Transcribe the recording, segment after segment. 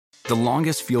The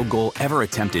longest field goal ever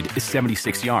attempted is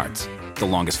 76 yards. The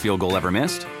longest field goal ever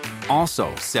missed?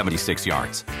 Also 76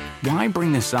 yards. Why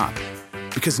bring this up?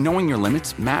 Because knowing your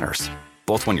limits matters,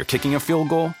 both when you're kicking a field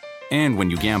goal and when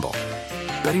you gamble.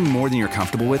 Betting more than you're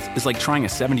comfortable with is like trying a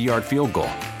 70-yard field goal.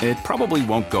 It probably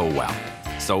won't go well.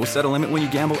 So set a limit when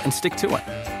you gamble and stick to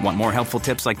it. Want more helpful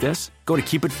tips like this? Go to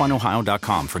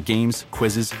keepitfunohio.com for games,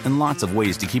 quizzes, and lots of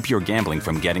ways to keep your gambling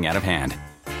from getting out of hand.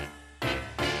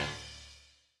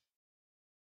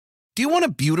 Do you want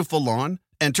a beautiful lawn?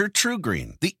 Enter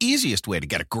TruGreen, the easiest way to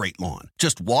get a great lawn.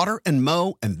 Just water and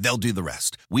mow, and they'll do the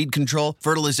rest. Weed control,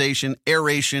 fertilization,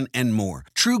 aeration, and more.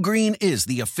 TruGreen is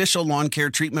the official lawn care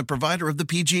treatment provider of the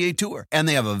PGA Tour, and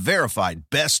they have a verified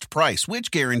best price, which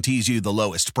guarantees you the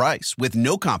lowest price with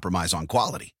no compromise on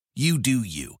quality. You do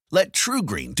you. Let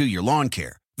TruGreen do your lawn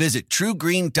care. Visit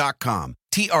TruGreen.com,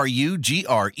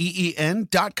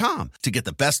 TruGreen.com, to get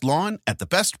the best lawn at the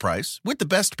best price with the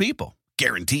best people.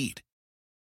 Guaranteed.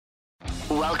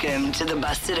 Welcome to the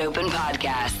Busted Open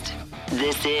Podcast.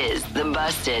 This is the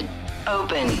Busted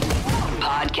Open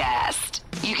Podcast.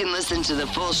 You can listen to the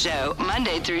full show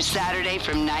Monday through Saturday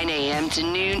from 9 a.m. to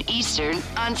noon Eastern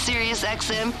on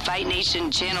SiriusXM Fight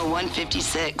Nation Channel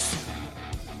 156.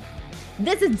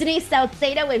 This is Denise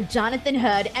Salcedo with Jonathan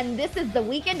Hood, and this is the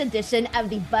weekend edition of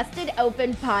the Busted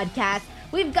Open Podcast.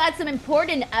 We've got some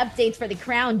important updates for the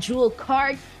Crown Jewel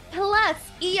card. Plus,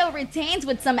 EO retains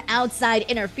with some outside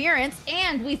interference,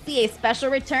 and we see a special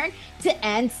return to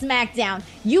end Smackdown.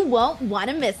 You won't want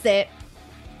to miss it.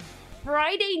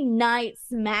 Friday night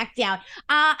Smackdown.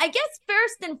 I guess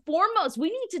first and foremost, we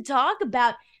need to talk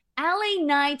about LA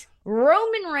Knight.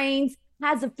 Roman Reigns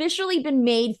has officially been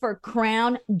made for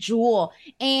Crown Jewel.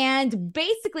 And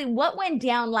basically what went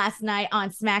down last night on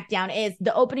SmackDown is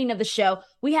the opening of the show.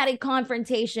 We had a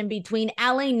confrontation between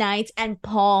LA Knight and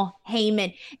Paul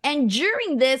Heyman. And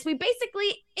during this,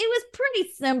 it was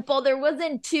pretty simple. There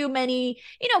wasn't too many,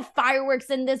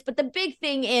 fireworks in this. But the big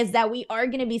thing is that we are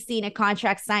going to be seeing a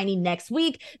contract signing next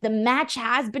week. The match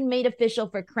has been made official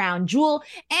for Crown Jewel.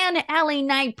 And LA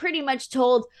Knight pretty much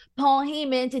told Paul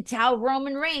Heyman to tell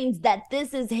Roman Reigns that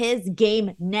this is his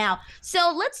game now.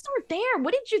 So let's start there.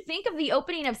 What did you think of the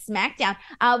opening of SmackDown?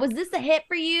 Was this a hit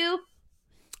for you?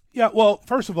 Yeah, well,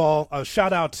 first of all, a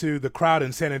shout out to the crowd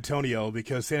in San Antonio,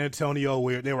 because San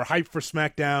Antonio, they were hyped for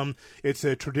SmackDown. It's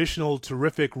a traditional,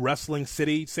 terrific wrestling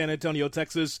city, San Antonio,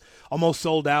 Texas, almost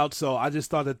sold out. So I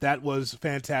just thought that was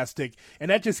fantastic.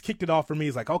 And that just kicked it off for me.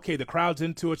 It's like, okay, the crowd's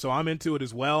into it, so I'm into it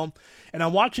as well. And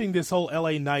I'm watching this whole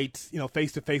LA Knight,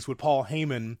 face-to-face with Paul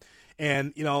Heyman.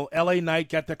 And, LA Knight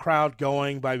got the crowd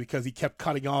going because he kept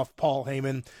cutting off Paul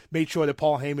Heyman, made sure that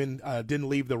Paul Heyman didn't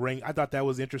leave the ring. I thought that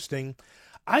was interesting.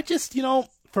 I just,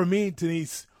 for me,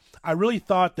 Denise, I really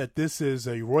thought that this is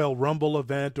a Royal Rumble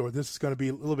event, or this is going to be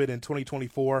a little bit in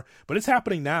 2024, but it's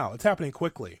happening now. It's happening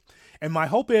quickly. And my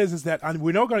hope is that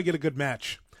we know we're going to get a good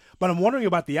match, but I'm wondering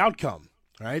about the outcome,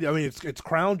 right? I mean, it's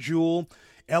Crown Jewel,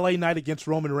 LA Knight against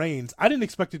Roman Reigns. I didn't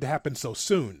expect it to happen so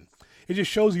soon. It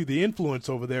just shows you the influence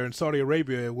over there in Saudi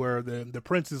Arabia, where the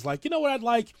prince is like, you know what I'd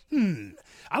like?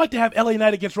 I'd like to have LA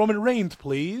Knight against Roman Reigns,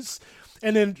 please.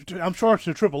 And then I'm sure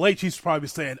to Triple H, he's probably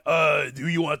saying, do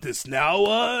you want this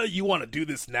now? You want to do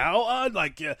this now?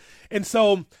 And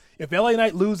so if LA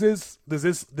Knight loses, does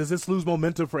this lose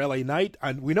momentum for LA Knight?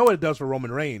 And we know what it does for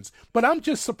Roman Reigns, but I'm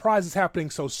just surprised it's happening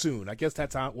so soon. I guess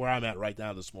that's where I'm at right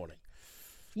now this morning.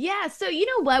 Yeah, so you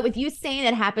know what, with you saying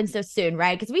it happened so soon,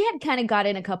 right? Because we had kind of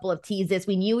gotten a couple of teases.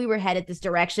 We knew we were headed this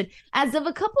direction as of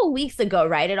a couple of weeks ago,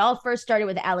 right? It all first started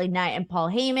with LA Knight and Paul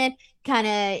Heyman kind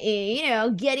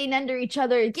of, getting into each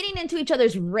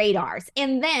other's radars.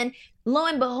 And then, lo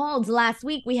and behold, last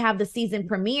week we have the season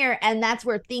premiere, and that's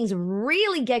where things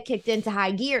really get kicked into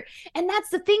high gear. And that's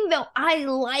the thing, though. I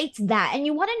liked that. And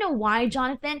you want to know why,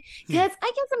 Jonathan? Because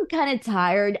I guess I'm kind of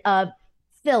tired of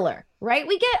filler, right?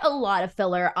 We get a lot of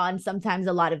filler on sometimes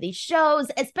a lot of these shows,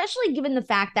 especially given the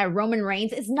fact that Roman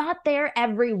Reigns is not there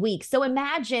every week. So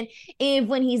imagine if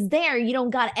when he's there, you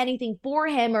don't got anything for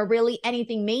him or really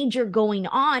anything major going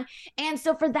on. And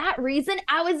so for that reason,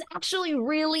 I was actually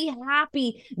really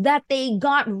happy that they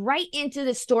got right into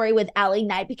the story with LA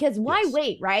Knight, because why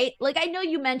wait, right? Like, I know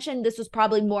you mentioned this was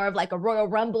probably more of like a Royal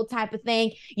Rumble type of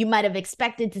thing. You might have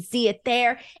expected to see it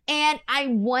there. And I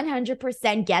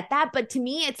 100% get that. But to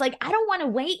me, it's like, I don't want to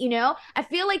wait, you know? I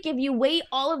feel like if you wait,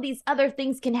 all of these other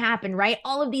things can happen, right?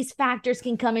 All of these factors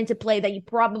can come into play that you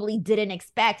probably didn't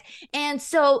expect. And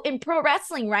so in pro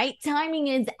wrestling, right, timing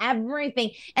is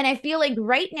everything. And I feel like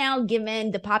right now,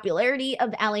 given the popularity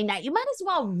of LA Knight, you might as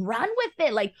well run with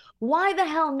it. Like, why the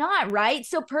hell not, right?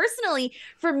 So personally,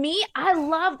 for me, I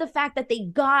love the fact that they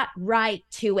got right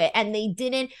to it and they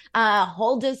didn't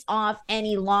hold us off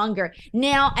any longer.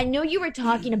 Now, I know you were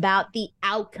talking about the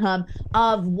outcome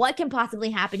of what can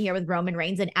possibly happen here with Roman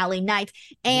Reigns and LA Knight.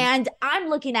 And I'm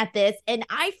looking at this and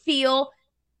I feel,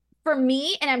 for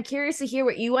me, and I'm curious to hear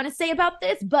what you want to say about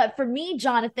this, but for me,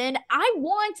 Jonathan, I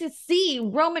want to see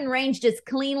Roman Reigns just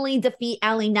cleanly defeat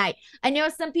LA Knight. I know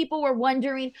some people were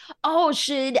wondering, oh,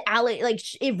 should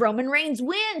if Roman Reigns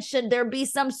wins, should there be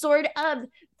some sort of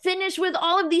finish with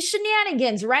all of these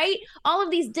shenanigans, right? All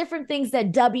of these different things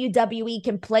that WWE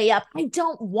can play up. I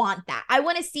don't want that. I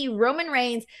want to see Roman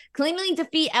Reigns cleanly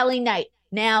defeat LA Knight.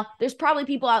 Now, there's probably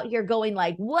people out here going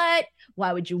like, what?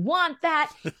 Why would you want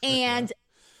that? And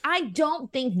I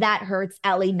don't think that hurts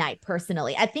LA Knight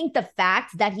personally. I think the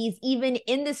fact that he's even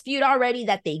in this feud already,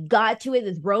 that they got to it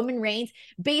with Roman Reigns,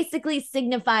 basically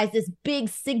signifies this big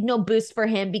signal boost for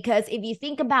him. Because if you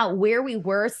think about where we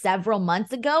were several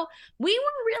months ago, we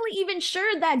weren't really even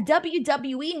sure that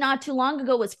WWE not too long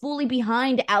ago was fully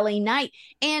behind LA Knight.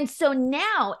 And so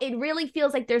now it really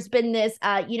feels like there's been this,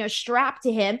 strap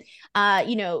to him,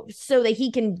 so that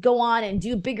he can go on and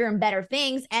do bigger and better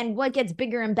things. And what gets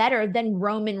bigger and better than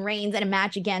Roman Reigns and a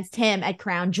match against him at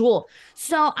Crown Jewel?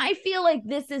 So I feel like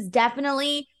this is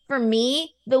definitely, for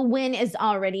me, the win is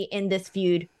already in this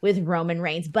feud with Roman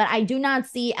Reigns. But I do not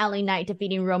see LA Knight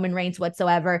defeating Roman Reigns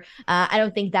whatsoever. I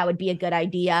don't think that would be a good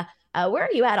idea. Where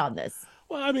are you at on this?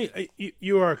 Well, I mean,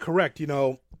 you are correct.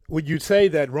 When you say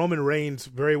that Roman Reigns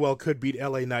very well could beat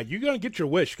LA Knight, you're going to get your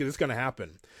wish because it's going to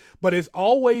happen. But it's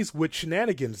always with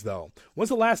shenanigans, though. When's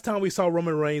the last time we saw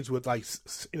Roman Reigns with,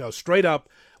 straight up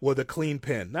with a clean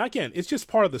pin? Now, again, it's just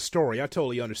part of the story. I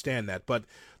totally understand that. But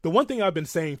the one thing I've been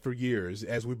saying for years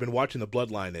as we've been watching the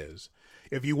Bloodline is,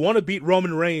 if you want to beat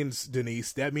Roman Reigns,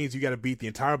 Denise, that means you got to beat the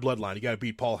entire Bloodline. You got to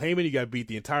beat Paul Heyman. You got to beat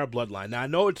the entire Bloodline. Now, I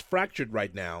know it's fractured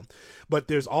right now, but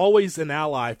there's always an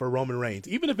ally for Roman Reigns,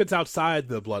 even if it's outside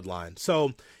the Bloodline.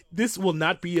 So this will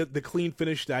not be the clean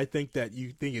finish that I think that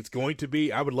you think it's going to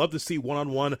be. I would love to see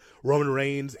one-on-one Roman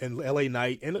Reigns and LA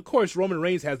Knight. And, of course, Roman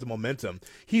Reigns has the momentum.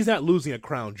 He's not losing a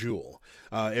crown jewel.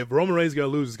 If Roman Reigns is going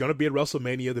to lose, it's going to be at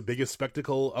WrestleMania, the biggest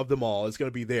spectacle of them all. It's going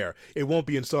to be there. It won't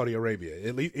be in Saudi Arabia.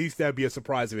 At least that'd be a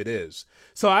surprise if it is.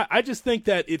 So I just think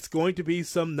that it's going to be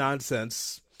some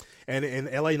nonsense.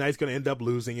 And LA Knight's going to end up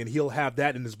losing, and he'll have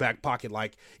that in his back pocket.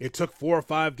 Like, it took 4 or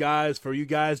 5 guys for you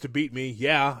guys to beat me.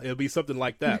 Yeah, it'll be something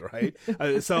like that, right?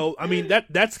 So, I mean,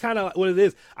 that's kind of what it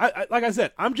is. Like I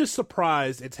said, I'm just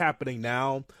surprised it's happening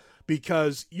now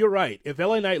because you're right. If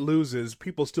LA Knight loses,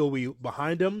 people still be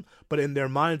behind him, but in their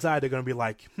mind's eye, they're going to be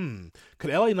like,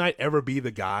 could LA Knight ever be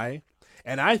the guy?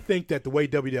 And I think that the way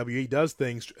WWE does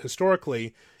things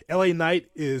historically, LA Knight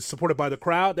is supported by the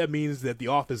crowd. That means that the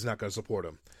office is not going to support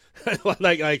him.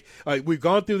 like we've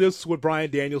gone through this with Bryan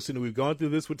Danielson, we've gone through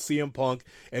this with CM Punk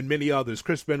and many others,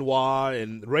 Chris Benoit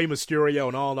and Rey Mysterio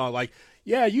and all. Like,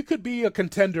 yeah, you could be a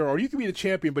contender or you could be the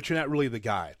champion, but you're not really the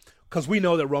guy because we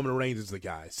know that Roman Reigns is the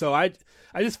guy. So I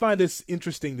just find this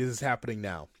interesting. This is happening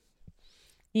now.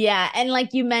 Yeah, and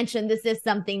like you mentioned, this is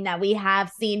something that we have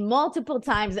seen multiple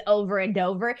times over and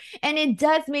over, and it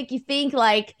does make you think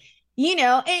like,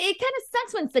 it kind of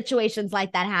sucks when situations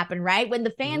like that happen, right? When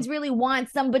the fans really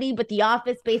want somebody, but the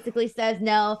office basically says,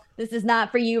 no, this is not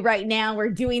for you right now.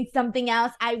 We're doing something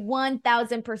else. I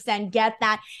 1000% get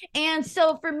that. And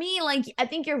so for me, I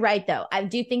think you're right, though. I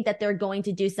do think that they're going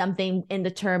to do something in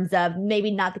the terms of maybe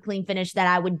not the clean finish that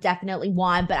I would definitely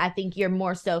want, but I think you're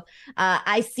more so,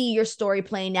 I see your story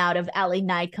playing out of LA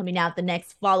Knight coming out the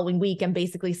next following week and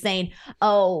basically saying,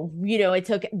 oh, it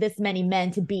took this many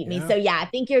men to beat me. So yeah, I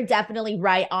think you're definitely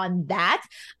right on that.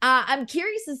 I'm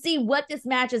curious to see what this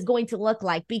match is going to look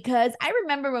like because I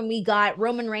remember when we got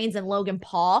Roman Reigns and Logan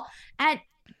Paul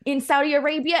in Saudi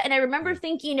Arabia, and I remember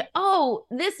thinking, oh,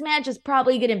 this match is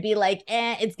probably going to be like,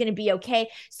 it's going to be okay.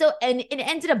 So, and it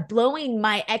ended up blowing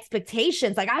my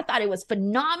expectations. Like, I thought it was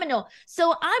phenomenal.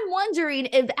 So I'm wondering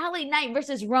if LA Knight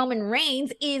versus Roman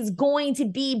Reigns is going to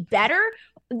be better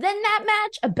than that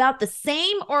match, about the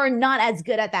same, or not as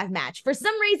good at that match. For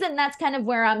some reason, that's kind of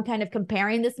where I'm kind of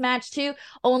comparing this match to,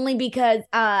 only because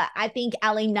I think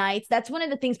LA Knight, that's one of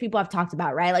the things people have talked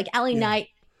about, right? Like LA Knight,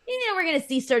 we're going to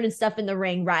see certain stuff in the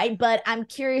ring, right? But I'm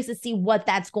curious to see what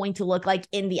that's going to look like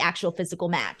in the actual physical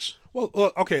match. Well,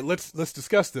 okay, let's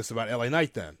discuss this about LA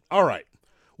Knight then. All right.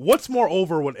 What's more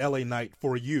over with LA Knight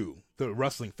for you, the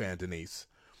wrestling fan, Denise?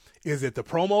 Is it the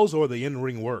promos or the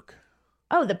in-ring work?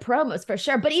 Oh, the promos for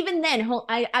sure. But even then,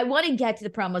 I want to get to the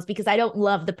promos because I don't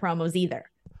love the promos either.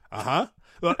 Uh-huh.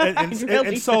 Well, and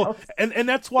really so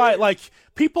that's why, like,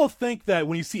 people think that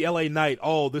when you see LA Knight,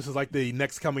 oh, this is like the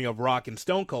next coming of Rock and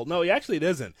Stone Cold. No, actually it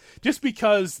isn't. Just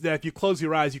because that if you close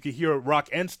your eyes, you can hear Rock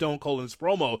and Stone Cold in his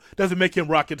promo doesn't make him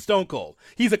Rock and Stone Cold.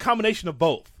 He's a combination of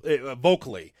both,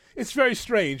 vocally. It's very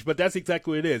strange, but that's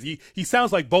exactly what it is. He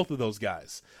sounds like both of those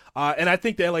guys. And I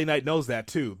think the LA Knight knows that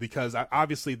too, because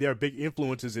obviously they're big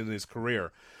influences in his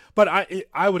career. But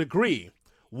I would agree.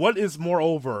 What is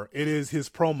moreover, it is his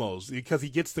promos, because he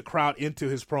gets the crowd into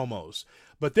his promos.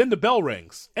 But then the bell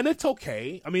rings, and it's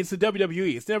okay. I mean, it's the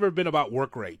WWE. It's never been about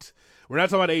work rate. We're not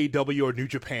talking about AEW or New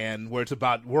Japan, where it's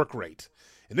about work rate.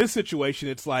 In this situation,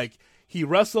 it's like he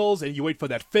wrestles, and you wait for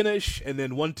that finish, and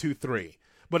then 1, 2, 3.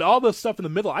 But all the stuff in the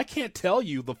middle, I can't tell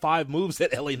you the 5 moves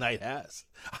that LA Knight has.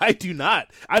 I do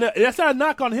not. That's not a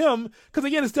knock on him, because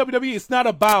again, it's WWE. It's not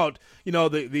about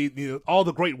the all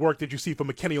the great work that you see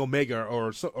from Kenny Omega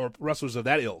or wrestlers of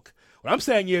that ilk. What I'm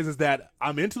saying is that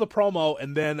I'm into the promo,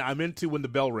 and then I'm into when the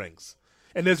bell rings,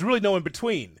 and there's really no in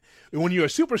between. When you're a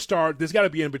superstar, there's got to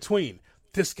be in between.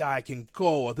 This guy can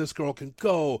go, or this girl can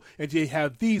go, and you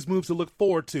have these moves to look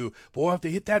forward to. Boy, if they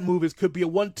hit that move, it could be a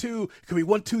 1, 2, it could be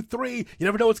 1, 2, 3. You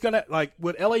never know what's gonna, like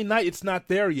with LA Knight, it's not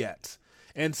there yet,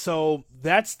 and so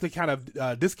that's the kind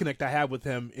of disconnect I have with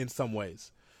him in some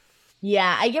ways.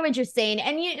 Yeah, I get what you're saying,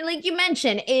 and you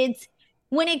mentioned, it's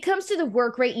when it comes to the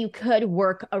work rate, you could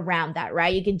work around that,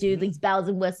 right? You can do these bells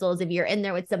and whistles. If you're in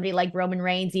there with somebody like Roman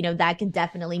Reigns, that can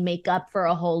definitely make up for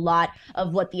a whole lot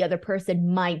of what the other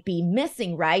person might be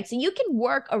missing, right? So you can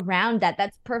work around that.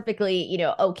 That's perfectly,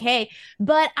 okay.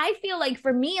 But I feel like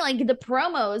for me, like the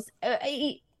promos,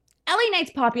 LA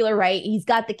Knight's popular, right? He's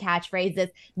got the catchphrases.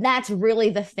 That's really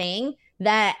the thing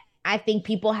that I think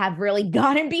people have really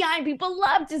gotten behind. People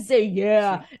love to say,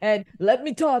 yeah, and let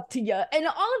me talk to you. And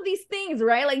all of these things,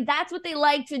 right? Like, that's what they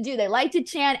like to do. They like to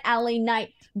chant LA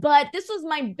Knight. But this was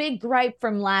my big gripe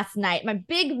from last night. My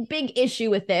big issue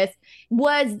with this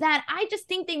was that I just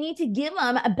think they need to give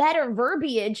them a better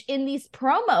verbiage in these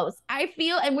promos. I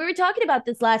feel, and we were talking about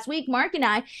this last week, Mark and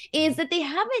I, is that they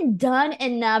haven't done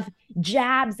enough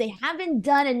jabs. They haven't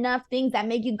done enough things that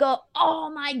make you go, oh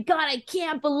my God, I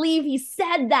can't believe he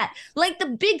said that. Like the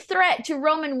big threat to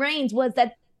Roman Reigns was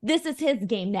that this is his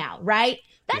game now, right?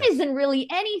 That isn't really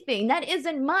anything. That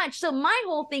isn't much. So my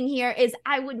whole thing here is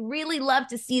I would really love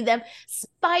to see them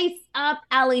spice up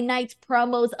LA Knight's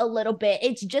promos a little bit.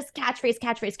 It's just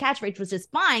catchphrase, which is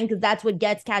fine because that's what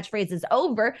gets catchphrases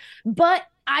over. But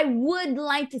I would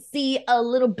like to see a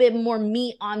little bit more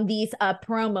meat on these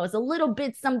promos, a little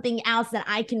bit something else that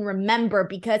I can remember,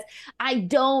 because I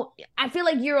feel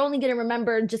like you're only going to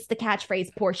remember just the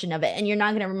catchphrase portion of it and you're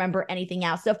not going to remember anything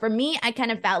else. So for me, I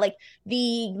kind of felt like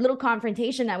the little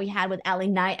confrontation that we had with LA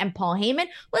Knight and Paul Heyman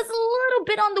was a little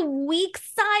bit on the weak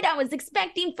side. I was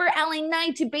expecting for LA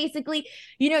Knight to basically,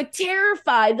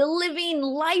 terrify the living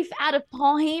life out of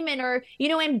Paul Heyman, or,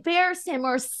 embarrass him,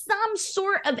 or some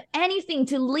sort of anything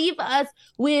to leave us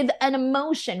with an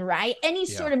emotion, right? Any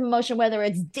sort of emotion, whether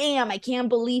it's, damn, I can't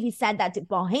believe he said that to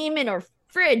Paul Heyman, or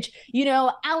fridge,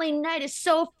 LA Knight is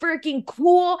so freaking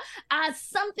cool,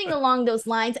 something along those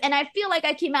lines. And I feel like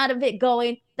I came out of it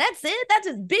going, that's it. That's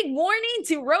his big warning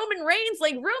to Roman Reigns.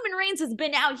 Like, Roman Reigns has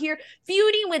been out here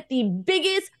feuding with the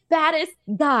biggest, baddest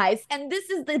guys, and this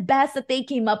is the best that they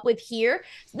came up with here.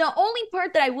 The only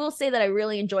part that I will say that I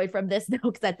really enjoyed from this,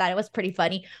 though, because I thought it was pretty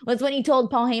funny, was when he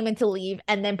told Paul Heyman to leave,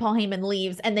 and then Paul Heyman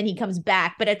leaves, and then he comes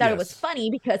back. But I thought it was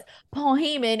funny because Paul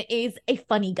Heyman is a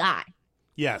funny guy.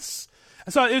 Yes.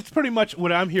 So it's pretty much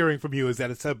what I'm hearing from you is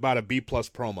that it's about a B+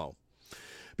 promo.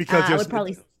 Because I would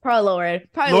probably lower it.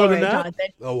 Lower than that? Jonathan.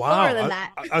 Oh, wow. Lower than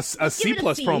that. A C+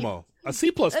 promo. A C+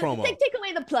 promo. Take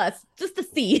away the plus. Just a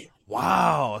C.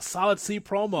 Wow. A solid C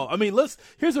promo. I mean,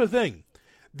 here's the thing.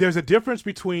 There's a difference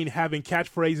between having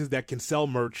catchphrases that can sell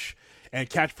merch and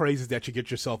catchphrases that you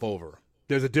get yourself over.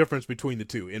 There's a difference between the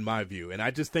two, in my view. And I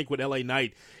just think with LA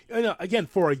Knight, again,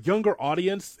 for a younger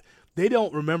audience, they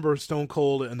don't remember Stone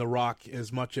Cold and The Rock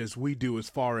as much as we do as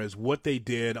far as what they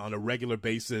did on a regular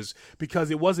basis,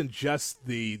 because it wasn't just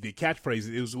the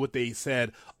catchphrases. It was what they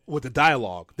said with the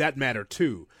dialogue. That mattered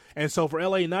too. And so for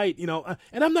LA Knight,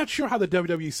 and I'm not sure how the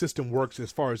WWE system works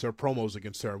as far as their promos are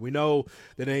concerned. We know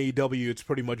that in AEW it's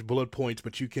pretty much bullet points,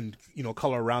 but you can,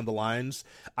 color around the lines.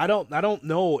 I don't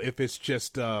know if it's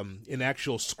just an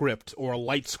actual script or a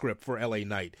light script for LA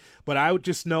Knight, but I would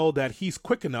just know that he's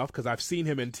quick enough, because I've seen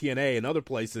him in TNA and other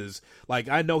places. Like,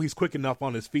 I know he's quick enough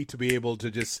on his feet to be able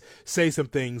to just say some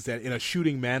things that in a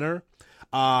shooting manner.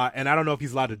 And I don't know if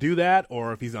he's allowed to do that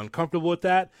or if he's uncomfortable with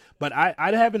that, but I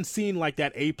haven't seen like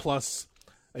that A+,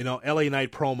 LA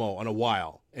Knight promo in a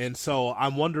while. And so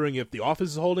I'm wondering if the office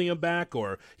is holding him back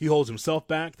or he holds himself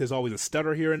back. There's always a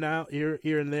stutter here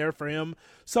and there for him.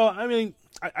 So, I mean,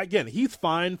 again, he's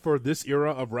fine for this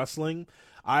era of wrestling.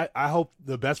 I hope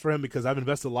the best for him, because I've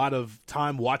invested a lot of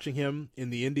time watching him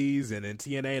in the Indies and in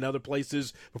TNA and other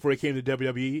places before he came to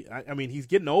WWE. I mean, he's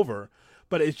getting over.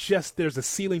 But it's just there's a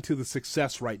ceiling to the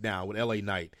success right now with LA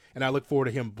Knight, and I look forward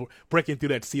to him breaking through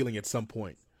that ceiling at some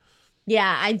point.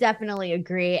 Yeah, I definitely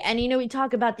agree. And, we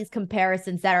talk about these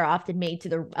comparisons that are often made to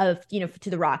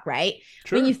The Rock, right?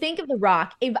 Sure. When you think of The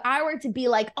Rock, if I were to be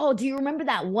like, oh, do you remember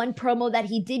that one promo that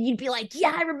he did? You'd be like,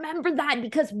 yeah, I remember that.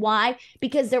 Because why?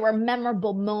 Because there were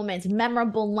memorable moments,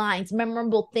 memorable lines,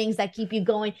 memorable things that keep you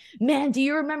going. Man, do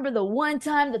you remember the one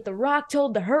time that The Rock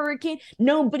told the Hurricane,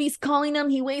 nobody's calling him,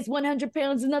 he weighs 100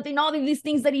 pounds and nothing, all of these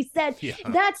things that he said. Yeah.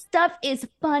 That stuff is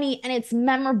funny and it's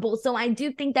memorable. So I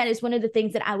do think that is one of the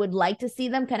things that I would like to see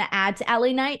them kind of add to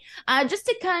LA Knight, just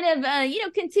to kind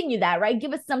of, continue that, right?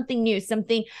 Give us something new,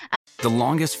 something. The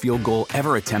longest field goal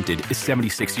ever attempted is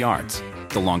 76 yards.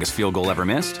 The longest field goal ever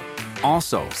missed?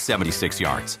 Also 76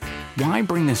 yards. Why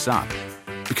bring this up?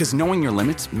 Because knowing your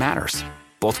limits matters,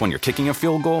 both when you're kicking a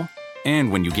field goal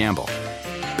and when you gamble.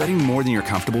 Betting more than you're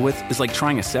comfortable with is like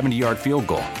trying a 70-yard field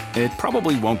goal. It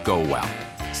probably won't go well.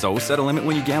 So set a limit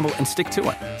when you gamble and stick to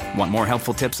it. Want more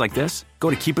helpful tips like this? Go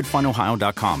to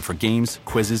keepitfunohio.com for games,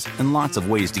 quizzes, and lots of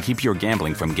ways to keep your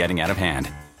gambling from getting out of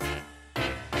hand.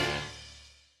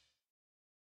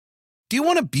 Do you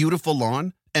want a beautiful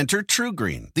lawn? Enter True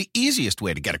Green, the easiest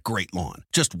way to get a great lawn.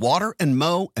 Just water and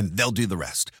mow, and they'll do the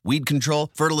rest. Weed control,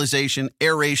 fertilization,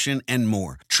 aeration, and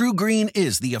more. True Green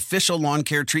is the official lawn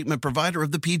care treatment provider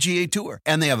of the PGA Tour,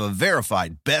 and they have a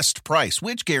verified best price,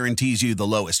 which guarantees you the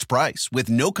lowest price with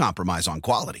no compromise on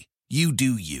quality. You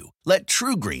do you. Let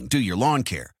True Green do your lawn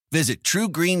care. Visit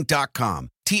truegreen.com,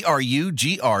 TRUGREEN.com,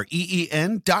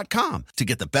 to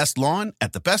get the best lawn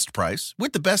at the best price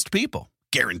with the best people.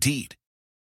 Guaranteed.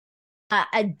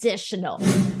 Additional.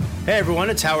 Hey everyone,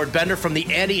 it's Howard Bender from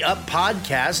the Ante Up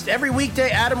Podcast. Every weekday,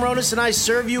 Adam Ronis and I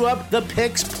serve you up the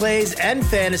picks, plays, and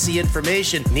fantasy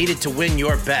information needed to win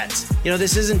your bets.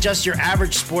 This isn't just your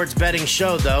average sports betting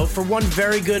show, though, for one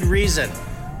very good reason.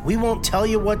 We won't tell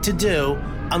you what to do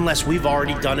unless we've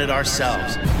already done it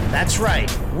ourselves. That's right.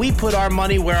 We put our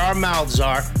money where our mouths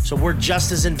are, so we're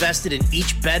just as invested in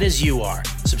each bet as you are.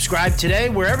 Subscribe today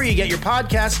wherever you get your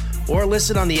podcasts, or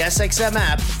listen on the SXM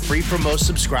app, free for most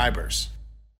subscribers.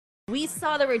 We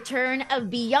saw the return of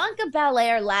Bianca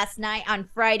Belair last night on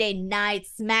Friday Night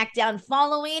Smackdown,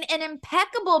 following an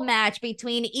impeccable match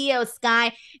between Io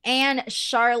Sky and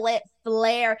Charlotte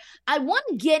Flair. I want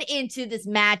to get into this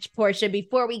match portion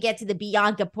before we get to the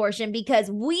Bianca portion, because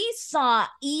we saw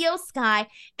Io Sky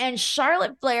and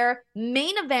Charlotte Flair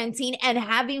main eventing and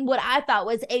having what I thought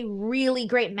was a really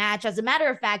great match. As a matter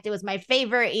of fact, it was my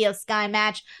favorite Io Sky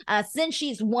match since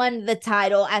she's won the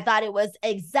title. I thought it was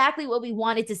exactly what we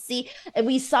wanted to see. And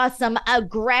we saw some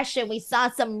aggression. We saw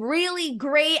some really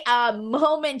great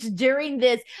moments during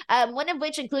this, one of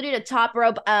which included a top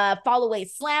rope fall-away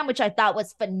slam, which I thought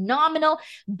was phenomenal.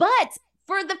 But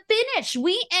for the finish,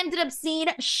 we ended up seeing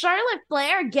Charlotte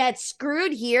Flair get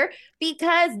screwed here,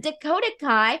 because Dakota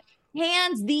Kai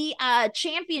hands the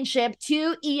championship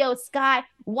to Io Sky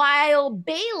while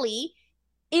Bayley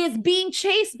is being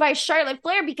chased by Charlotte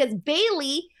Flair, because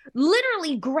Bayley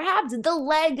literally grabbed the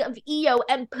leg of Io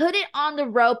and put it on the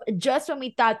rope just when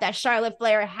we thought that Charlotte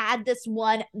Flair had this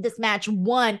match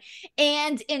won.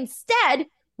 And instead,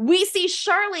 we see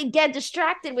Charlotte get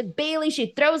distracted with Bayley.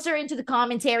 She throws her into the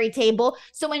commentary table.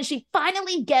 So when she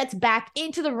finally gets back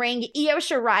into the ring, Io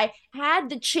Shirai had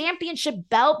the championship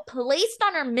belt placed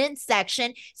on her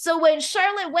midsection. So when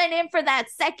Charlotte went in for that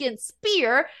second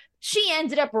spear, she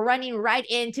ended up running right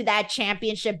into that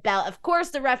championship belt. Of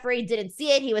course, the referee didn't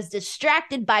see it. He was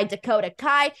distracted by Dakota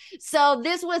Kai. So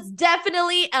this was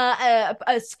definitely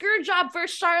a screw job for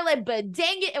Charlotte, but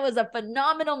dang it, it was a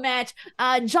phenomenal match.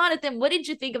 Jonathan, what did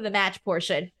you think of the match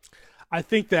portion? I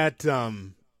think that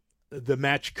the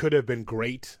match could have been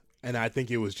great. and I think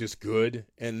it was just good.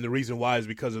 And the reason why is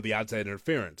because of the outside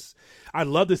interference. I'd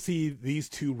love to see these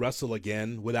two wrestle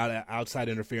again without outside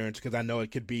interference, because I know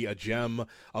it could be a gem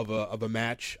of a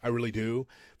match. I really do.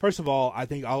 First of all, I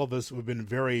think all of us have been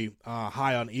very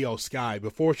high on Io Sky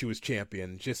before she was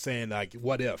champion, just saying, like,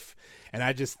 what if? And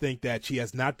I just think that she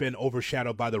has not been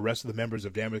overshadowed by the rest of the members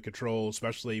of Damage Control,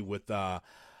 especially with the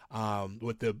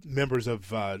members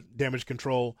of Damage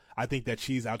Control. I think that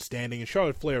she's outstanding. And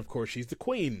Charlotte Flair, of course, she's the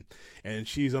queen. And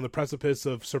she's on the precipice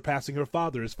of surpassing her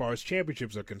father as far as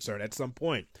championships are concerned at some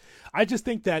point. I just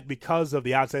think that because of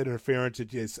the outside interference,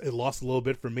 it lost a little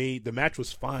bit for me. The match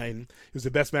was fine. It was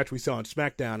the best match we saw on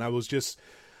Smackdown. I was just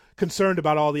concerned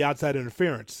about all the outside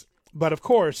interference. But, of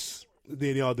course,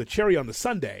 the cherry on the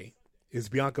sundae is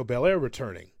Bianca Belair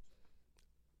returning.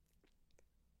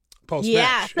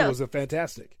 Post-match. It was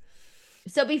fantastic.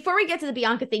 So before we get to the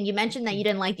Bianca thing, you mentioned that you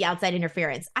didn't like the outside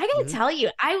interference. I got to tell you,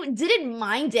 I didn't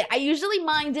mind it. I usually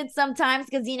mind it sometimes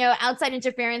because, outside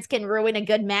interference can ruin a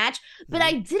good match. But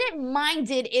I didn't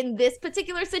mind it in this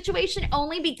particular situation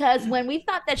only because when we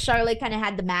thought that Charlotte kind of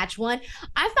had the match won,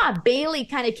 I thought Bayley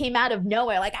kind of came out of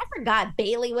nowhere. Like, I forgot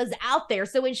Bayley was out there.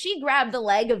 So when she grabbed the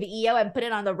leg of Io and put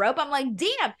it on the rope, I'm like,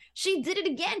 damn, she did it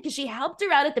again because she helped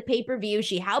her out at the pay-per-view.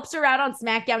 She helps her out on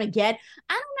SmackDown again.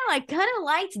 I don't know. I kind of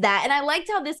liked that. And I liked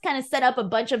how this kind of set up a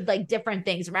bunch of like different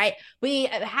things, right? We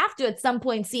have to at some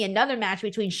point see another match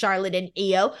between Charlotte and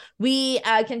Io. We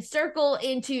can circle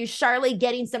into Charlotte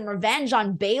getting some revenge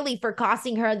on Bayley for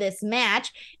costing her this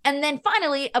match. And then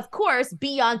finally, of course,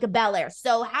 Bianca Belair.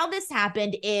 So how this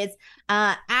happened is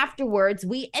afterwards,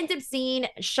 we end up seeing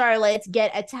Charlotte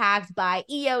get attacked by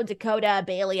Io, Dakota,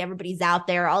 Bayley. Everybody's out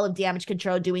there, all of Damage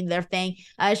Control doing their thing.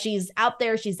 She's out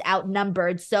there. She's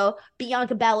outnumbered. So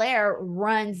Bianca Belair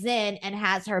runs in and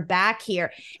has her back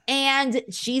here. And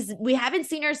we haven't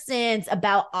seen her since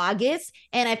about August.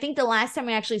 And I think the last time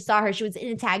we actually saw her, she was in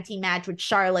a tag team match with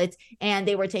Charlotte and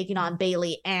they were taking on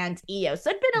Bayley and Io. So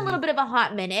it'd been a little bit of a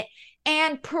hot minute.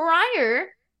 And prior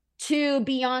to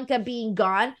Bianca being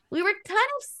gone, we were kind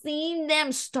of seeing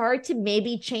them start to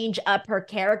maybe change up her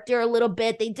character a little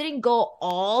bit. They didn't go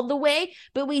all the way,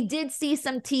 but we did see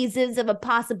some teases of a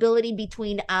possibility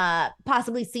between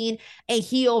possibly seeing a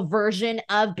heel version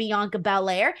of Bianca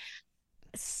Belair.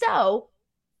 So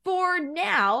for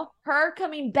now, her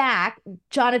coming back,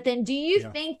 Jonathan, do you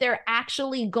think they're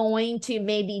actually going to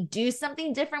maybe do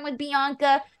something different with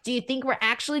Bianca? Do you think we're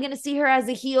actually going to see her as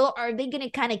a heel? Or are they going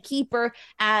to kind of keep her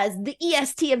as the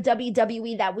EST of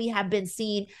WWE that we have been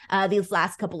seeing these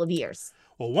last couple of years?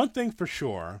 Well, one thing for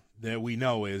sure that we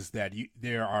know is that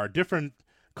there are different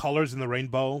colors in the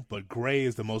rainbow, but gray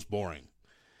is the most boring.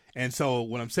 And so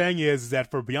what I'm saying is that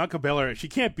for Bianca Belair, she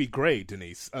can't be gray,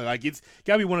 Denise. It's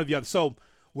got to be one of the other. So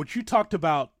what you talked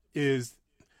about is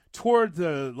toward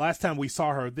the last time we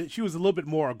saw her, that she was a little bit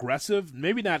more aggressive,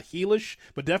 maybe not heelish,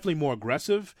 but definitely more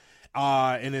aggressive.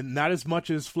 And then not as much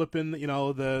as flipping,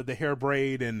 the hair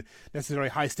braid and necessarily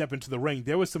high step into the ring.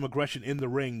 There was some aggression in the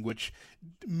ring, which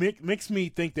makes me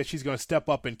think that she's going to step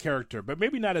up in character, but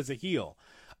maybe not as a heel.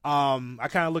 I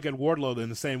kind of look at Wardlow in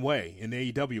the same way in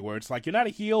AEW, where it's like you're not a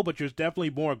heel, but you're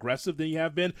definitely more aggressive than you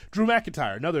have been. Drew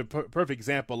McIntyre, another perfect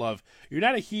example of you're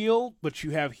not a heel, but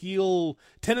you have heel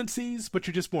tendencies, but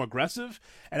you're just more aggressive.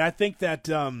 And I think that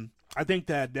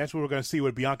that's what we're going to see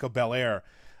with Bianca Belair.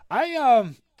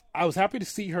 I was happy to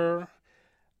see her.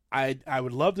 I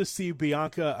would love to see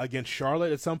Bianca against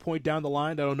Charlotte at some point down the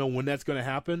line. I don't know when that's going to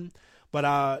happen, but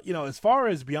as far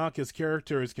as Bianca's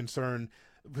character is concerned,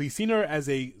 we've seen her as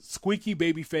a squeaky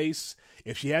baby face.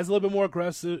 If she has a little bit more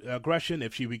aggression,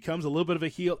 if she becomes a little bit of a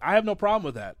heel, I have no problem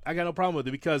with that. I got no problem with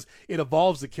it because it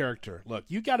evolves the character. Look,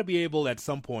 you got to be able at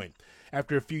some point,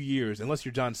 after a few years, unless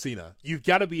you're John Cena, you've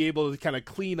got to be able to kind of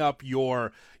clean up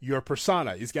your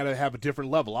persona. It's got to have a different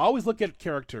level. I always look at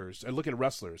characters and look at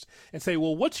wrestlers and say,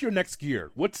 well, what's your next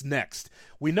gear? What's next?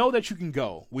 We know that you can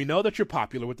go. We know that you're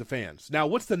popular with the fans. Now,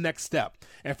 what's the next step?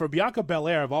 And for Bianca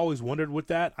Belair, I've always wondered with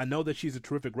that. I know that she's a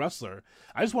terrific wrestler.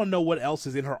 I just want to know what else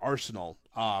is in her arsenal,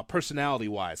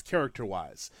 personality-wise,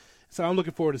 character-wise. So I'm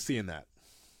looking forward to seeing that.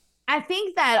 I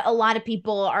think that a lot of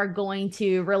people are going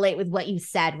to relate with what you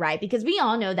said, right? Because we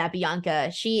all know that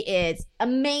Bianca, she is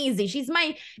amazing. She's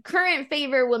my current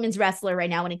favorite women's wrestler right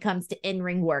now when it comes to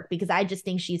in-ring work, because I just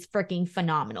think she's freaking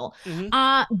phenomenal.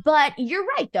 But you're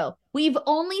right, though. we've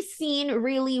only seen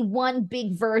really one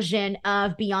big version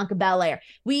of Bianca Belair.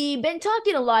 We've been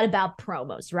talking a lot about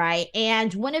promos, right?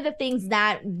 And one of the things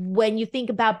that when you think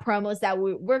about promos that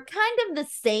we're kind of the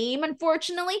same,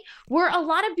 unfortunately, were a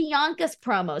lot of Bianca's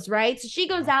promos, right? So she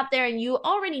goes out there and you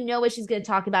already know what she's going to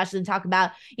talk about. She's going to talk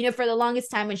about, for the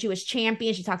longest time when she was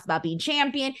champion, she talks about being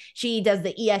champion. She does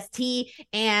the EST,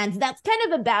 and that's kind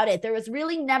of about it. There was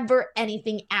really never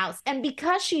anything else. And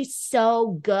because she's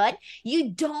so good,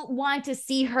 you don't want to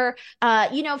see her,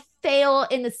 fail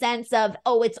in the sense of,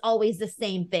 oh, it's always the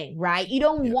same thing, right? You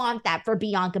don't want that for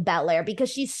Bianca Belair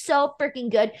because she's so freaking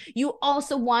good. You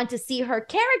also want to see her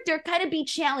character kind of be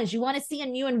challenged. You want to see a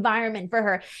new environment for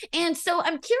her. And so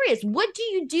I'm curious, what do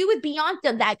you do with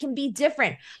Bianca that can be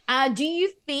different? Do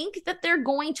you think that they're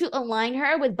going to align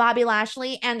her with Bobby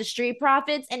Lashley and the Street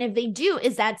Profits? And if they do,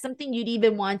 is that something you'd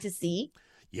even want to see?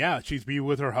 Yeah, she's be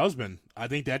with her husband. I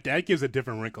think that gives a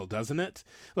different wrinkle, doesn't it?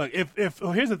 Look, if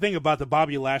here's the thing about the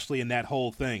Bobby Lashley and that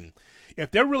whole thing.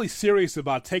 If they're really serious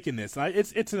about taking this,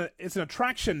 it's an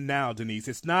attraction now, Denise.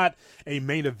 It's not a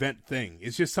main event thing.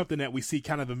 It's just something that we see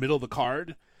kind of in the middle of the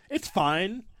card. It's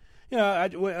fine.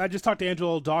 I just talked to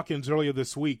Angelo Dawkins earlier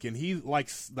this week, and he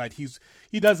likes that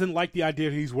he doesn't like the idea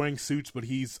that he's wearing suits, but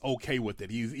he's okay with it.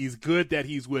 He's good that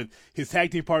he's with his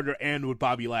tag team partner and with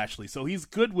Bobby Lashley, so he's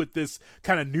good with this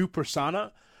kind of new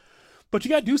persona. But you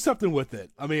got to do something with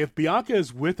it. I mean, if Bianca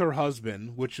is with her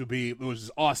husband, which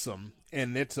is awesome,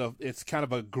 and it's kind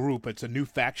of a group, it's a new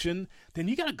faction, then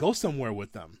you got to go somewhere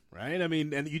with them, right? I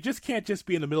mean, and you just can't just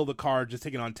be in the middle of the card just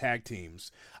taking on tag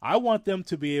teams. I want them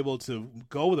to be able to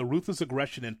go with a ruthless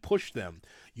aggression and push them.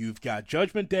 You've got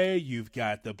Judgment Day, you've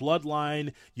got the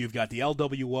Bloodline, you've got the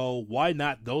LWO. Why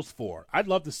not those four? I'd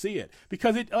love to see it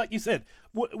because like you said,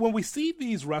 when we see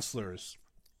these wrestlers,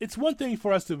 it's one thing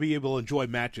for us to be able to enjoy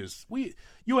matches.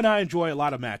 You and I enjoy a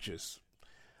lot of matches.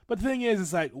 But the thing is,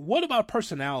 it's like, what about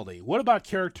personality? What about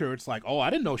character? It's like, oh,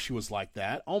 I didn't know she was like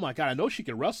that. Oh, my God, I know she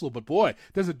can wrestle, but boy,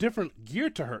 there's a different gear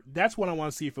to her. That's what I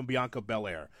want to see from Bianca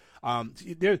Belair.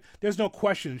 There's no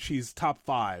question she's top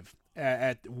 5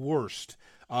 at worst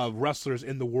of wrestlers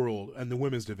in the world and the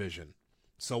women's division.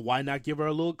 So why not give her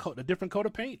a different coat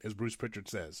of paint, as Bruce Pritchard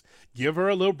says? Give her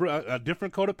a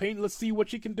different coat of paint and let's see what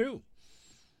she can do.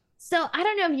 So I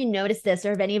don't know if you noticed this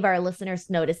or if any of our listeners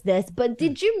noticed this, but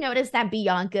did you notice that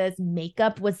Bianca's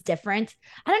makeup was different?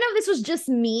 I don't know if this was just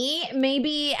me.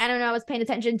 Maybe, I don't know, I was paying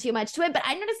attention too much to it, but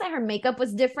I noticed that her makeup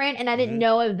was different. And I didn't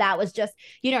know if that was just,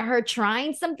 her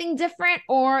trying something different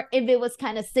or if it was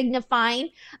kind of signifying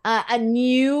a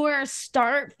newer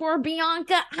start for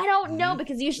Bianca. I don't know,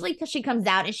 because usually she comes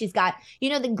out and she's got,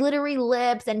 the glittery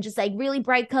lips and just like really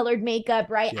bright colored makeup,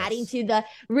 right? Yes. Adding to the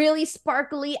really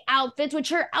sparkly outfits, which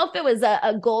her outfit was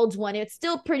a gold one. It's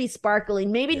still pretty sparkly,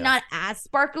 maybe not as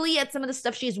sparkly as some of the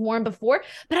stuff she's worn before,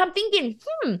 but I'm thinking,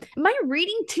 am I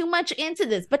reading too much into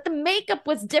this? But the makeup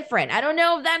was different. I don't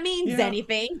know if that means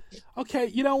anything. Okay,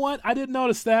 you know what? I didn't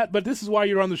notice that, but this is why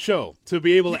you're on the show, to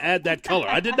be able to add that color.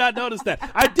 I did not notice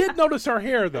that. I did notice her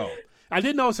hair, though. I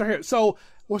did notice her hair. So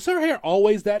was her hair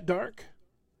always that dark?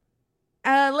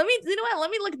 Let me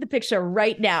look at the picture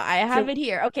right now. I have it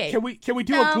here. Okay. Can we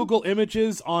do a Google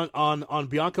Images on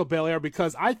Bianca Belair?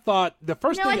 Because I thought the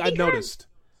first thing I noticed.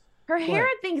 Her hair,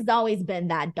 I think, has always been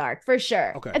that dark, for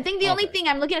sure. Okay. I think the only thing,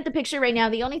 I'm looking at the picture right now,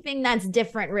 the only thing that's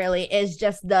different really is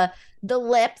just the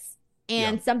lips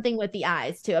and something with the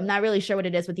eyes too. I'm not really sure what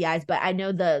it is with the eyes, but I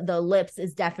know the lips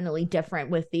is definitely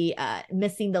different with the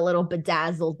missing the little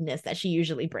bedazzledness that she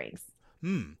usually brings.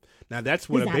 Now that's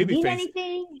what a baby face.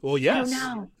 Anything? Well, yes.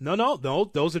 No.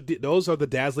 Those are the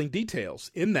dazzling details.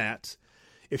 In that,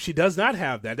 if she does not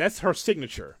have that, that's her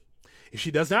signature. If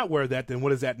she does not wear that, then what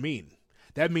does that mean?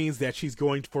 That means that she's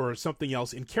going for something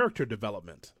else in character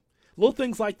development. Little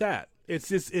things like that.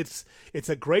 It's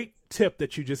a great tip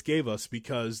that you just gave us,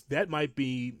 because that might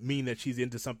mean that she's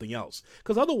into something else.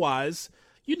 Because otherwise,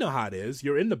 you know how it is.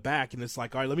 You're in the back, and it's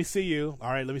like, all right, let me see you.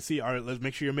 All right, let me see. All right, let's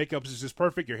make sure your makeup is just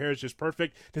perfect. Your hair is just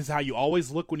perfect. This is how you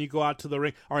always look when you go out to the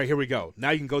ring. All right, here we go.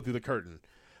 Now you can go through the curtain.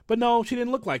 But no, she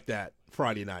didn't look like that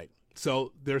Friday night.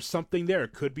 So there's something there.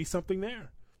 Could be something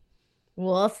there.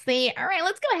 We'll see. All right,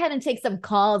 let's go ahead and take some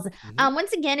calls.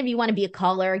 Once again, if you want to be a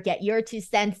caller, get your 2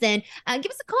 cents in, give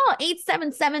us a call,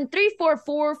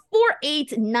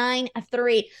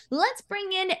 877-344-4893. Let's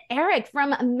bring in Eric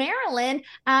from Maryland.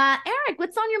 Eric,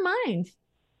 what's on your mind?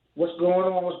 What's going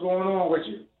on? What's going on with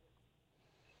you?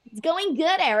 It's going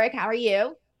good, Eric. How are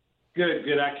you? Good.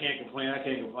 I can't complain.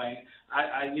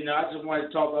 I just wanted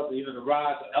to talk about the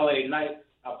rise of LA Knight.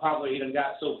 How probably he done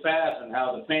got so fast and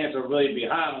how the fans are really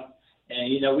behind him.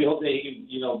 And, we hope they can,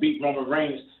 beat Roman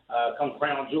Reigns. come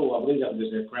Crown Jewel. I believe that was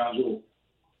just at Crown Jewel.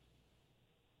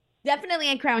 Definitely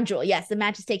in Crown Jewel. Yes, the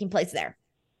match is taking place there.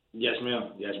 Yes,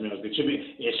 ma'am. Yes, ma'am. It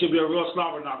should be a real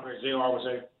slobber knocker, as JR would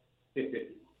say.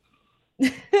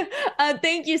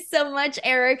 Thank you so much,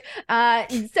 Eric.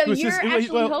 So you're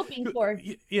actually hoping for...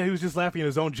 Yeah, he was just laughing at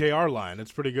his own JR line.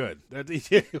 It's pretty good.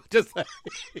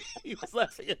 He was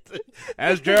laughing at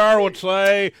as JR would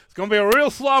say, it's going to be a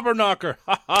real slobber knocker.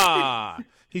 Ha ha.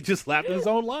 He just laughed at his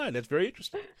own line. That's very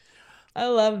interesting. I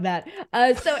love that.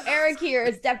 So Eric here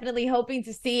is definitely hoping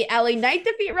to see LA Knight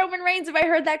defeat Roman Reigns, if I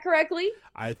heard that correctly.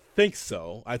 I think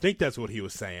so. I think that's what he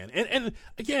was saying. And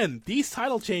again, these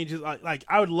title changes, like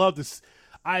I would love this.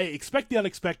 I expect the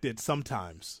unexpected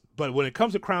sometimes, but when it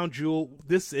comes to Crown Jewel,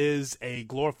 this is a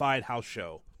glorified house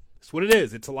show. That's what it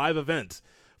is. It's a live event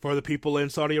for the people in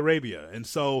Saudi Arabia, and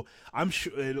so I'm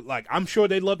sure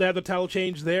they'd love to have the title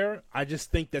change there. I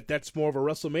just think that that's more of a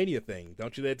WrestleMania thing,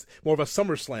 don't you? That's more of a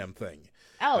SummerSlam thing.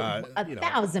 Oh,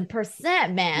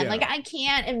 1,000%, man. Yeah. Like, I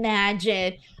can't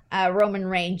imagine Roman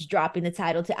Reigns dropping the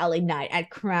title to LA Knight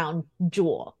at Crown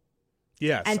Jewel.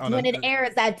 Yes. And when it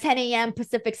airs at 10 a.m.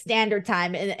 Pacific Standard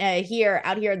Time out here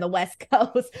in the West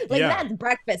Coast, that's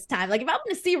breakfast time. Like, if I want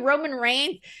to see Roman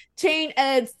Reigns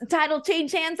title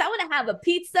change hands, I want to have a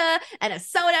pizza and a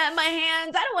soda in my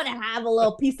hands. I don't want to have a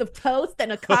little piece of toast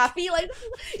and a coffee. Like,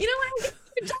 you know what?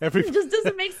 It just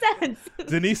doesn't make sense.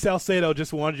 Denise Salcedo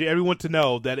just wanted everyone to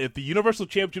know that if the Universal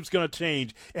Championship's going to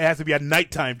change, it has to be a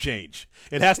nighttime change.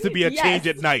 It has to be a change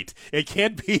at night. It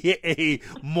can't be a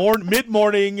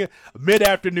mid-morning,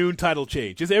 mid-afternoon title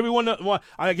change. Just everyone,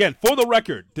 again, for the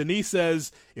record, Denise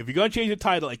says if you're going to change the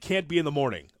title, it can't be in the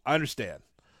morning. I understand.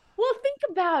 Well, think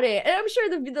about it. And I'm sure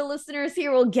the listeners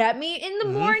here will get me. In the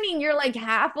morning, you're like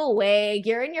half awake.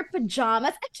 You're in your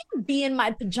pajamas. I can't be in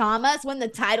my pajamas when the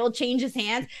title changes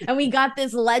hands and we got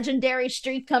this legendary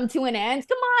streak come to an end.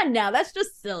 Come on now. That's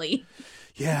just silly.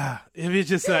 Yeah, it's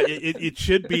just it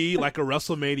should be like a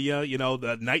WrestleMania,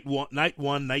 the night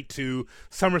one, night two,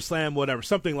 SummerSlam, whatever,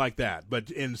 something like that. But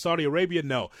in Saudi Arabia,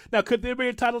 no. Now, could there be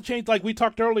a title change like we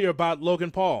talked earlier about Logan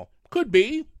Paul? Could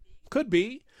be.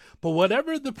 But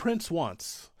whatever the prince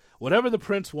wants,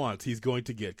 he's going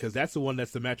to get, because that's the one that's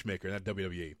the matchmaker, that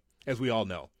WWE, as we all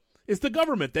know. It's the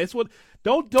government. That's what.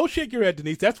 Don't shake your head,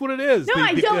 Denise. That's what it is. No,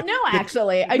 I don't know.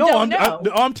 Actually, I don't know.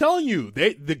 I'm telling you,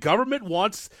 the government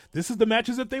wants. This is the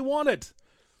matches that they wanted,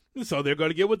 so they're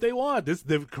going to get what they want.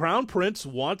 The Crown Prince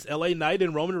wants LA Knight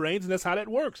and Roman Reigns, and that's how that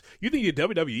works. You think the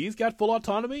WWE's got full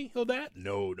autonomy of that?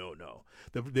 No.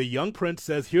 The young prince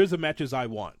says, "Here's the matches I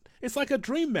want." It's like a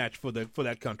dream match for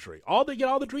that country. They get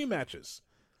all the dream matches.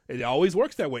 It always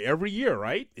works that way every year,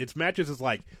 right? It's matches. It's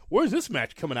like, where's this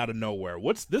match coming out of nowhere?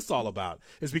 What's this all about?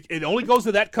 It only goes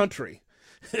to that country.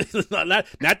 It's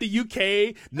not the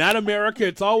UK, not America.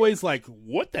 It's always like,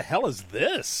 what the hell is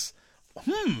this?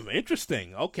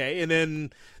 Interesting. Okay, and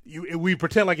then we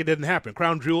pretend like it didn't happen.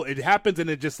 Crown Jewel, it happens, and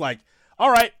it's just like,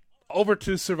 all right, over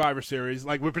to Survivor Series.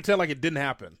 Like, we pretend like it didn't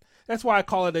happen. That's why I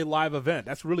call it a live event.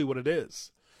 That's really what it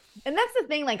is. And that's the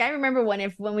thing. Like, I remember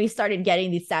when we started getting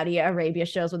these Saudi Arabia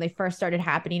shows, when they first started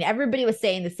happening, everybody was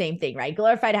saying the same thing, right?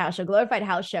 Glorified house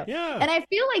show. Yeah. And I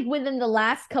feel like within the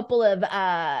last couple of,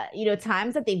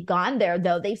 times that they've gone there,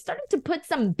 though, they've started to put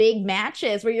some big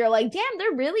matches where you're like, damn,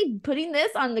 they're really putting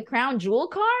this on the Crown Jewel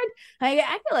card. I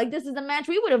feel like this is a match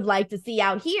we would have liked to see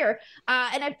out here.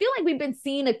 And I feel like we've been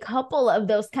seeing a couple of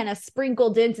those kind of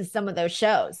sprinkled into some of those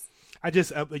shows.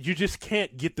 You just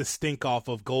can't get the stink off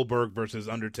of Goldberg versus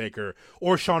Undertaker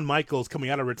or Shawn Michaels coming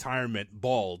out of retirement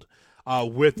bald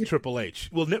with Triple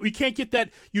H. Well, we can't get that.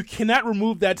 You cannot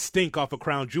remove that stink off of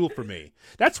Crown Jewel for me.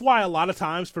 That's why a lot of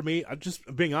times for me, I'm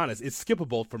just being honest, it's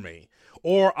skippable for me.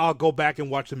 Or I'll go back and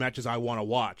watch the matches I want to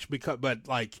watch. But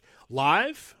like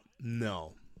live,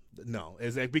 no.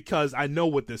 Is because I know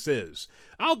what this is.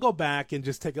 I'll go back and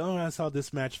just I saw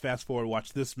this match, fast forward,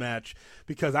 watch this match,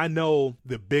 because I know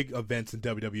the big events in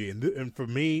WWE, and for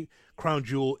me, Crown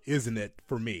Jewel isn't it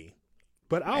for me.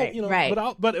 But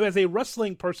but as a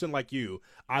wrestling person like you,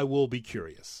 I will be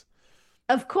curious.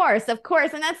 Of course,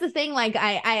 and that's the thing. Like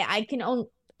I can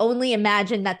only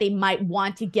imagine that they might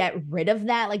want to get rid of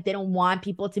that. Like, they don't want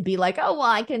people to be like, oh, well,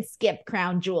 I can skip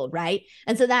Crown Jewel, right?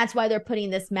 And so that's why they're putting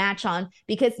this match on,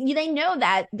 because they know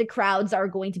that the crowds are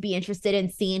going to be interested in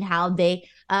seeing how they,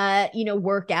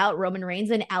 work out Roman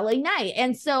Reigns and LA Knight.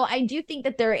 And so I do think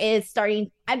that there is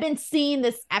I've been seeing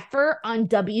this effort on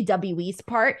WWE's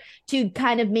part to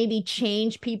kind of maybe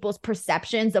change people's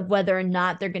perceptions of whether or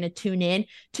not they're going to tune in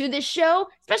to this show,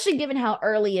 especially given how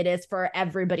early it is for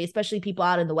everybody, especially people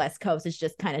out in the West Coast. It's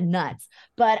just kind of nuts.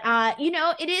 But,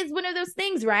 it is one of those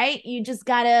things, right? You just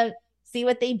got to see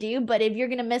what they do. But if you're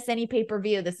going to miss any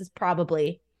pay-per-view, this is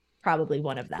probably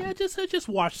one of them. Yeah, just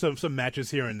watch some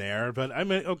matches here and there. But I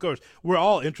mean, of course, we're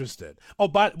all interested. Oh,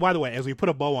 by the way, as we put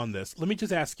a bow on this, let me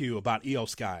just ask you about Io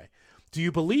Sky. Do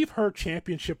you believe her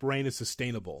championship reign is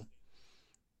sustainable?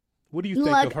 What do you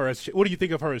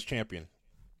think of her as champion?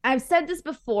 I've said this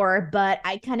before, but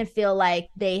I kind of feel like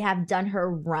they have done her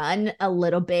run a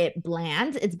little bit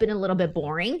bland. It's been a little bit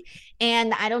boring.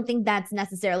 And I don't think that's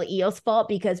necessarily Io's fault,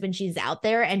 because when she's out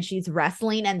there and she's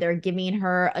wrestling and they're giving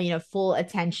her, full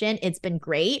attention, it's been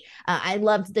great. I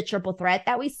loved the triple threat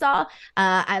that we saw.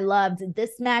 I loved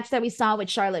this match that we saw with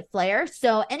Charlotte Flair.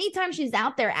 So anytime she's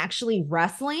out there actually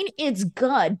wrestling, it's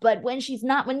good. But when she's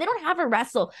not, when they don't have her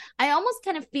wrestle, I almost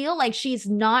kind of feel like she's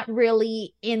not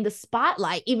really in the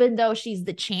spotlight, even though she's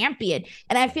the champion.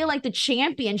 And I feel like the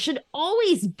champion should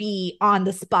always be on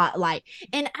the spotlight.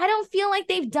 And I don't feel like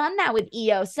they've done that with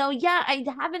Io. So yeah, I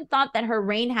haven't thought that her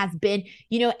reign has been,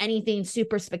 anything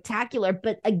super spectacular.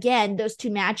 But again, those two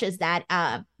matches that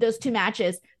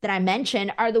I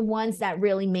mentioned are the ones that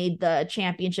really made the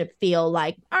championship feel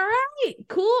like, all right,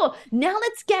 cool. Now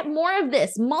let's get more of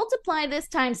this. Multiply this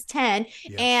times 10,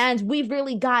 yes. And we've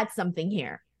really got something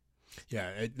here.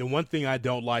 Yeah, the one thing I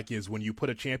don't like is when you put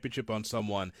a championship on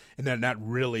someone and they're not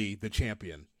really the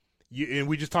champion. And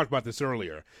we just talked about this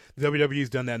earlier. The WWE's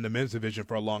done that in the men's division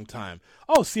for a long time.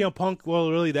 Oh, CM Punk, well,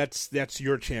 really, that's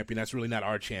your champion. That's really not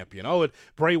our champion. Oh,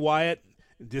 Bray Wyatt,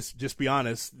 just be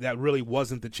honest, that really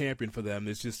wasn't the champion for them.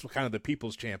 It's just kind of the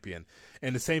people's champion.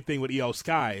 And the same thing with Io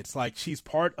Sky. It's like she's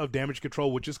part of Damage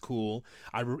Control, which is cool.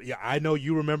 I know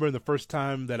you remember the first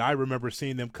time that I remember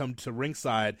seeing them come to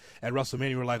ringside at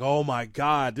WrestleMania, we're like, oh my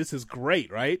God, this is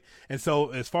great, right? And so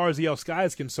as far as Io Sky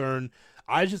is concerned,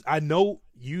 I know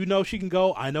she can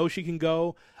go. I know she can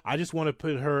go. I just want to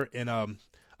put her in a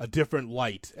different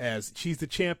light, as she's the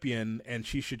champion and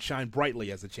she should shine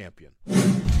brightly as a champion.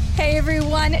 Hey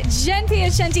everyone, Jen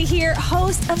Piacenti here,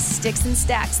 host of Sticks and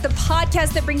Stacks, the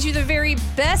podcast that brings you the very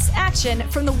best action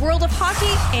from the world of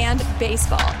hockey and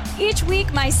baseball. Each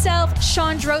week, myself,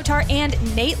 Sean Drotar,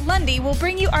 and Nate Lundy will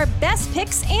bring you our best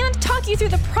picks and talk you through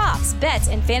the props, bets,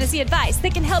 and fantasy advice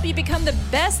that can help you become the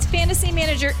best fantasy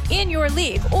manager in your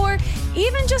league, or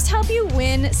even just help you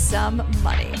win some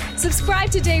money.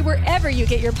 Subscribe today wherever you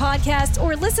get your podcasts,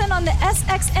 or listen on the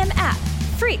SXM app,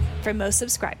 free for most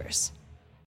subscribers.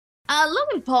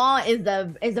 Logan Paul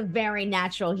is a very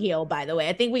natural heel, by the way.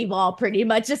 I think we've all pretty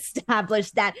much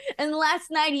established that. And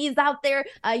last night he's out there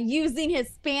using his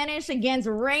Spanish against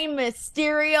Rey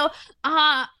Mysterio.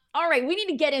 All right, we need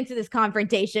to get into this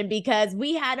confrontation, because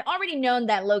we had already known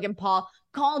that Logan Paul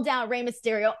called out Rey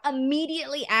Mysterio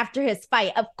immediately after his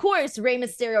fight. Of course, Rey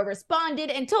Mysterio responded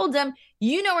and told him,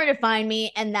 you know where to find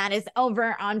me, and that is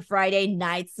over on Friday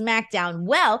Night Smackdown.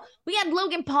 Well, we had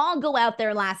Logan Paul go out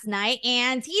there last night,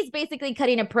 and he's basically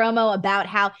cutting a promo about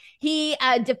how he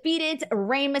defeated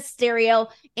Rey Mysterio.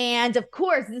 And of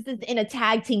course, this is in a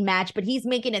tag team match, but he's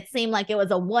making it seem like it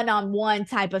was a one-on-one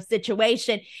type of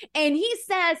situation. And he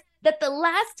says that the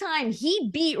last time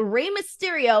he beat Rey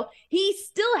Mysterio, he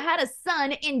still had a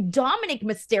son in Dominic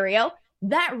Mysterio,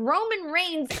 that Roman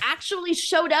Reigns actually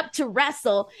showed up to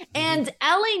wrestle, and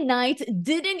LA Knight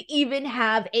didn't even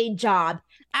have a job.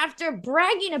 After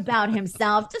bragging about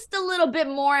himself just a little bit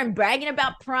more and bragging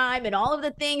about Prime and all of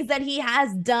the things that he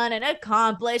has done and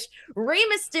accomplished, Rey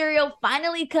Mysterio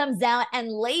finally comes out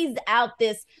and lays out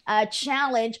this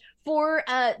challenge for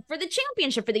the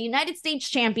championship, for the United States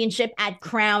Championship at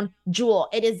Crown Jewel.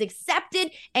 It is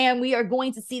accepted, and we are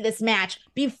going to see this match.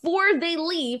 Before they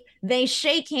leave, they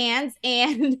shake hands,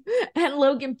 and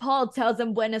Logan Paul tells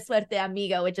him buena suerte,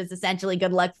 amigo, which is essentially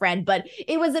good luck, friend, but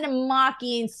it was in a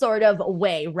mocking sort of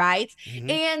way, right? Mm-hmm.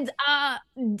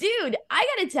 And dude, I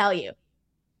gotta tell you,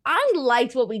 I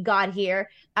liked what we got here.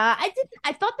 I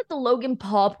thought that the Logan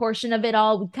Paul portion of it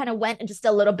all kind of went just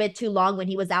a little bit too long when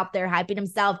he was out there hyping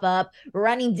himself up,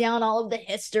 running down all of the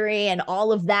history and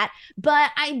all of that. But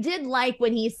I did like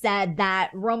when he said that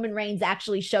Roman Reigns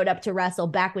actually showed up to wrestle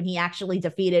back when he actually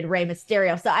defeated Rey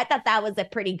Mysterio. So I thought that was a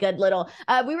pretty good little,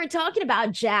 we were talking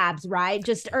about jabs, right?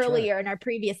 Just earlier in our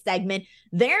previous segment.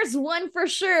 There's one for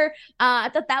sure. I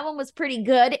thought that one was pretty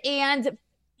good. And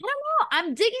I don't know.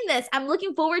 I'm digging this. I'm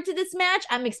looking forward to this match.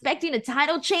 I'm expecting a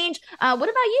title change. What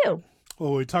about you?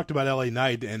 Well, we talked about LA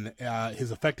Knight and his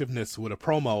effectiveness with a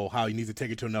promo, how he needs to take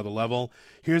it to another level.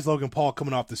 Here's Logan Paul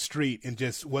coming off the street, and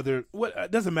just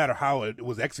it doesn't matter how it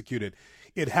was executed.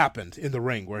 It happened in the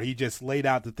ring where he just laid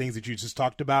out the things that you just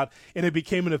talked about, and it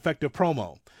became an effective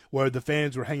promo where the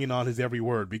fans were hanging on his every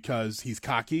word because he's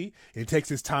cocky and he takes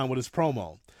his time with his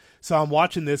promo. So I'm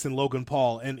watching this in Logan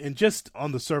Paul, and just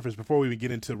on the surface, before we even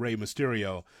get into Rey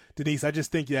Mysterio, Denise, I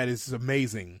just think that is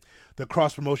amazing, the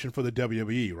cross-promotion for the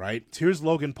WWE, right? Here's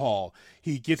Logan Paul.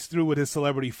 He gets through with his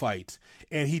celebrity fight,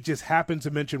 and he just happens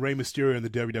to mention Rey Mysterio in the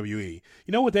WWE.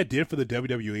 You know what that did for the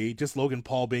WWE? Just Logan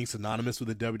Paul being synonymous with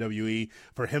the WWE,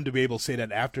 for him to be able to say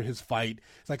that after his fight.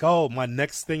 It's like, oh, my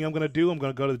next thing I'm going to do, I'm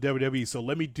going to go to the WWE, so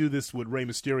let me do this with Rey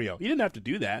Mysterio. He didn't have to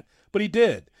do that, but he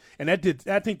did. And I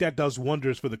think that does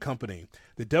wonders for the company.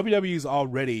 The WWE is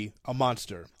already a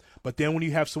monster. But then when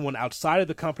you have someone outside of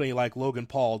the company like Logan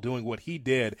Paul doing what he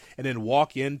did and then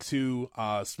walk into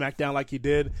Smackdown like he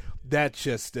did, that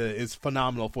just is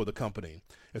phenomenal for the company.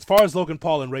 As far as Logan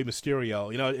Paul and Rey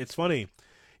Mysterio, it's funny.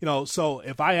 So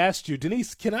if I asked you,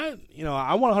 Denise, can I,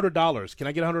 I want $100. Can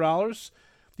I get $100?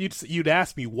 You'd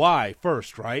ask me why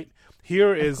first, right?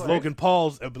 Here is Logan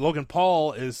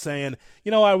Paul is saying,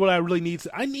 what I really need,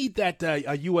 I need that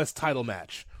a U.S. title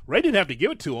match. Ray didn't have to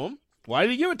give it to him. Why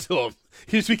did he give it to him?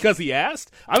 Just because he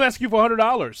asked? I'm asking you for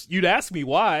 $100. You'd ask me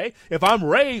why. If I'm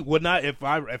Ray, if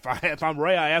I'm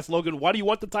Ray, I ask Logan, why do you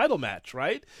want the title match,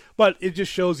 right? But it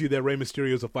just shows you that Rey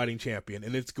Mysterio is a fighting champion,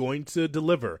 and it's going to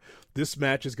deliver. This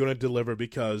match is going to deliver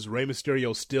because Rey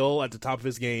Mysterio is still at the top of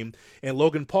his game, and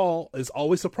Logan Paul is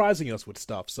always surprising us with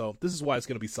stuff. So this is why it's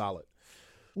going to be solid.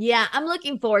 Yeah, I'm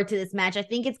looking forward to this match. I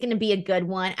think it's going to be a good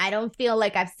one. I don't feel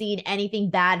like I've seen anything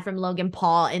bad from Logan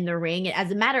Paul in the ring.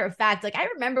 As a matter of fact, I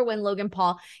remember when Logan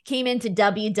Paul came into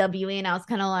WWE and I was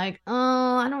kind of like,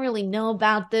 oh, I don't really know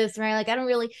about this, right?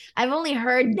 I've only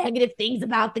heard negative things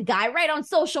about the guy, right? On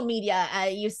social media,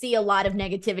 you see a lot of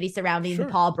negativity surrounding the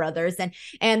Paul brothers.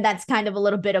 And that's kind of a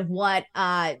little bit of what,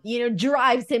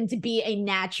 drives him to be a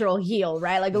natural heel,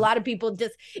 right? Like a lot of people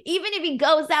just, even if he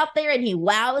goes out there and he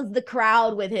wows the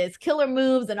crowd with his killer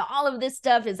moves and all of this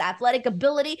stuff, his athletic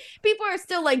ability, people are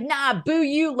still like, nah, boo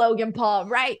you, Logan Paul,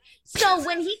 right? So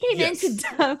when he came into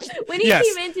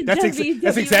WWE,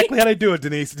 that's exactly how they do it,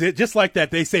 Denise. Just like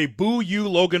that, they say, boo you,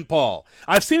 Logan Paul.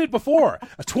 I've seen it before.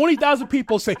 20,000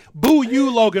 people say, boo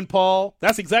you, Logan Paul.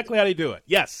 That's exactly how they do it.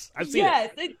 Yes, I've seen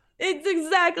it. It's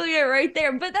exactly it right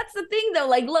there. But that's the thing, though.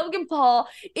 Logan Paul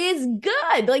is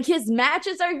good. His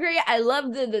matches are great. I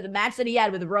love the match that he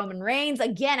had with Roman Reigns.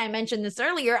 Again, I mentioned this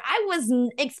earlier. I was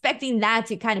expecting that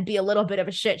to kind of be a little bit of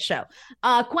a shit show.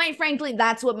 Quite frankly,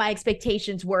 that's what my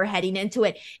expectations were heading into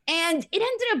it. And it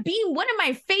ended up being one of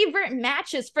my favorite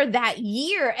matches for that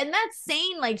year. And that's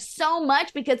saying so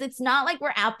much, because it's not like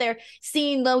we're out there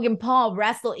seeing Logan Paul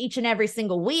wrestle each and every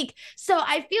single week. So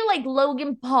I feel like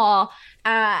Logan Paul,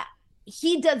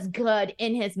 he does good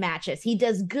in his matches. He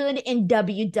does good in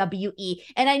WWE.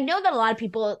 And I know that a lot of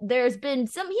people,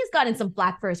 he's gotten some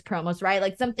flack for his promos,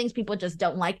 right? Some things people just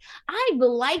don't like. I've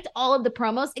liked all of the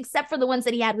promos, except for the ones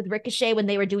that he had with Ricochet when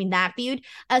they were doing that feud.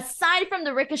 Aside from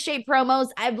the Ricochet promos,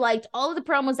 I've liked all of the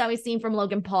promos that we've seen from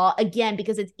Logan Paul, again,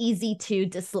 because it's easy to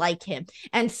dislike him.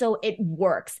 And so it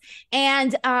works.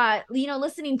 And,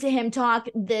 listening to him talk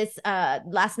this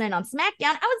last night on SmackDown,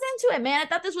 I was into it, man. I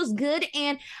thought this was good.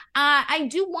 And I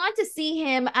do want to see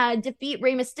him defeat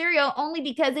Rey Mysterio, only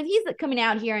because if he's coming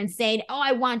out here and saying, oh,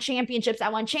 I want championships,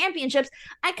 I kind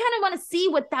of want to see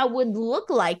what that would look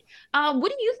like.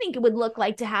 What do you think it would look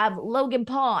like to have Logan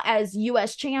Paul as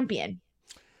U.S. champion?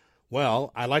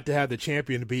 Well, I like to have the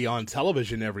champion be on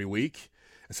television every week.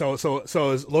 So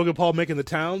is Logan Paul making the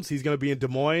towns? He's going to be in Des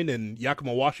Moines and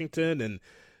Yakima, Washington, and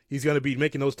he's going to be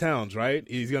making those towns, right?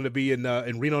 He's going to be in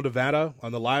Reno, Nevada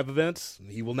on the live events.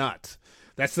 He will not.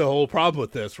 That's the whole problem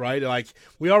with this, right?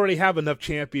 We already have enough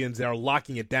champions that are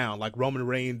locking it down, like Roman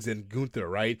Reigns and Gunther,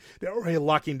 right? They're already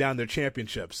locking down their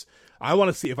championships. I want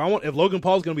to see if Logan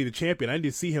Paul's going to be the champion, I need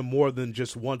to see him more than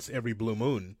just once every blue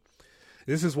moon.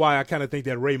 This is why I kind of think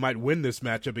that Ray might win this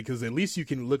matchup, because at least you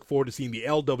can look forward to seeing the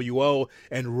LWO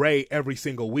and Ray every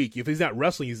single week. If he's not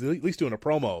wrestling, he's at least doing a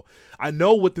promo. I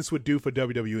know what this would do for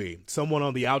WWE. Someone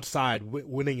on the outside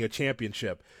winning a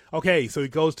championship. Okay, so he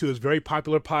goes to his very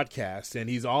popular podcast, and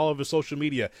he's all over social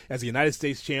media as a United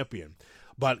States champion.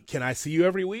 But can I see you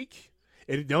every week?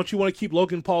 And don't you want to keep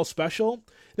Logan Paul special?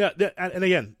 Now, and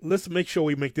again, let's make sure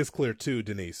we make this clear too,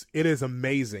 Denise. It is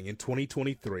amazing in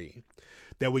 2023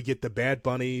 that we get the Bad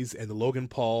Bunnies and the Logan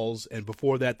Pauls, and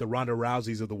before that, the Ronda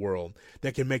Rouseys of the world,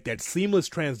 that can make that seamless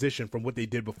transition from what they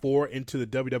did before into the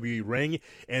WWE ring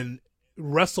and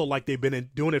wrestle like they've been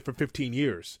doing it for 15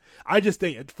 years. I just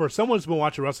think, for someone who's been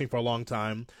watching wrestling for a long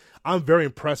time, I'm very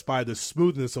impressed by the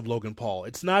smoothness of Logan Paul.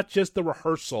 It's not just the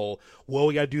rehearsal, well,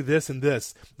 we got to do this and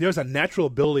this. There's a natural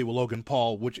ability with Logan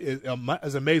Paul, which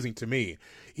is amazing to me.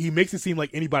 He makes it seem like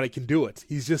anybody can do it.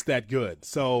 He's just that good.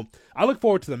 So I look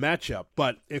forward to the matchup.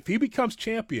 But if he becomes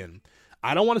champion,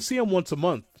 I don't want to see him once a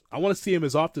month. I want to see him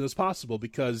as often as possible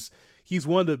because he's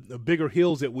one of the bigger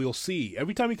heels that we'll see.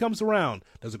 Every time he comes around,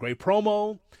 does a great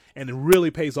promo, and it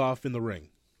really pays off in the ring.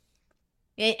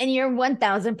 And you're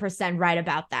 1,000% right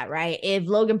about that, right? If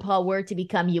Logan Paul were to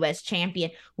become U.S. champion,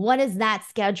 what does that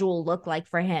schedule look like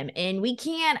for him? And we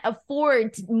can't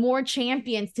afford more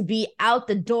champions to be out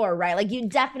the door, right? Like, you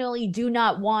definitely do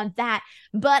not want that.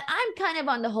 But I'm kind of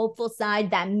on the hopeful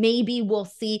side that maybe we'll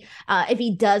see if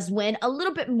he does win a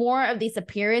little bit more of these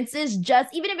appearances,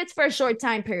 just even if it's for a short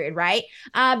time period, right?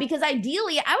 Because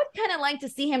ideally, I would kind of like to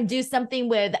see him do something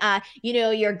with,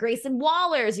 your Grayson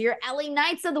Wallers, your LA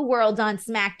Knights of the world on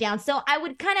Smackdown. So I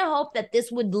would kind of hope that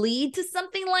this would lead to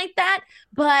something like that.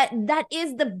 But that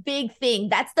is the big thing.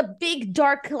 That's the big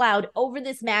dark cloud over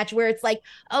this match where it's like,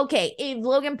 okay, if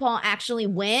Logan Paul actually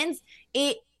wins,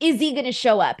 is he going to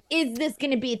show up? Is this going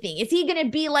to be a thing? Is he going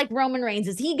to be like Roman Reigns?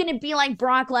 Is he going to be like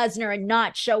Brock Lesnar and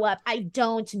not show up? I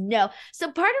don't know.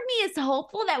 So part of me is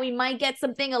hopeful that we might get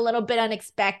something a little bit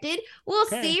unexpected. We'll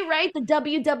see, right? The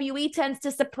WWE tends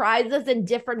to surprise us in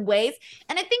different ways.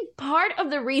 And I think part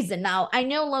of the reason, now I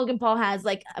know Logan Paul has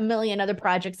like a million other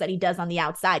projects that he does on the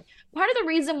outside. Part of the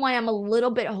reason why I'm a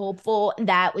little bit hopeful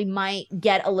that we might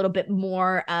get a little bit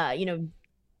more,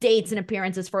 dates and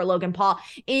appearances for Logan Paul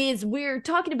is we're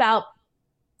talking about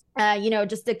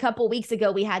just a couple weeks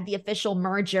ago, we had the official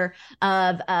merger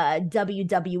of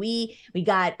WWE. We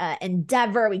got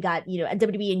Endeavor. We got,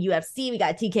 WWE and UFC. We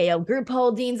got TKO Group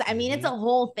Holdings. I mean, it's a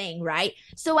whole thing, right?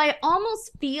 So I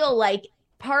almost feel like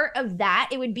part of that,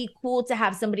 it would be cool to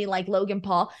have somebody like Logan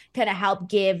Paul kind of help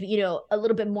give, a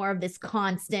little bit more of this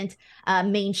constant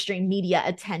mainstream media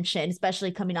attention,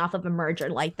 especially coming off of a merger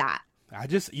like that.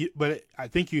 But I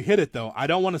think you hit it though. I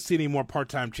don't want to see any more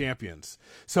part-time champions.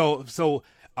 So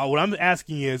what I'm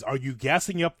asking is, are you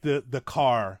gassing up the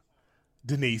car,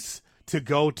 Denise, to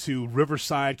go to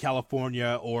Riverside,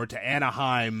 California, or to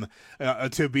Anaheim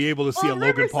to be able to see a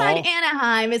Logan Paul? Riverside,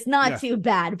 Anaheim is not too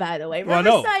bad, by the way. Well,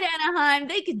 Riverside, Anaheim,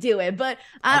 they could do it, but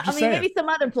maybe some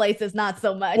other places not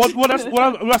so much. Well, that's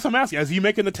what I'm asking. Is he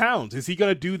making the towns? Is he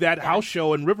going to do that house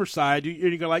show in Riverside?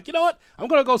 You're going like, you know what? I'm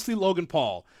going to go see Logan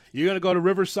Paul. You're going to go to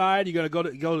Riverside. You're going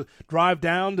to go drive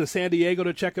down to San Diego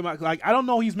to check him out. Like, I don't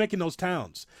know. He's making those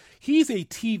towns. He's a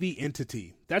TV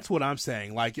entity. That's what I'm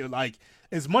saying. Like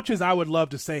as much as I would love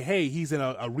to say, hey, he's in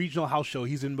a regional house show.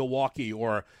 He's in Milwaukee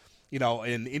or,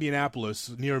 in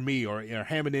Indianapolis near me or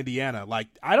Hammond, Indiana. Like,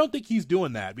 I don't think he's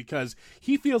doing that because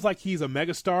he feels like he's a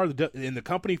megastar and the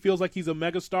company feels like he's a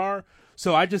megastar.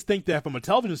 So I just think that from a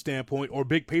television standpoint or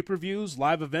big pay-per-views,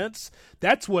 live events,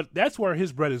 that's where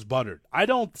his bread is buttered. I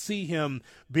don't see him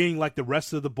being like the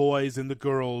rest of the boys and the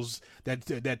girls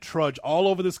that trudge all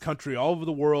over this country, all over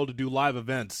the world to do live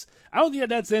events. I don't think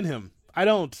that's in him. I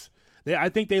don't. I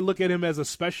think they look at him as a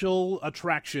special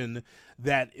attraction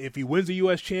that if he wins a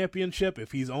U.S. championship,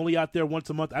 if he's only out there once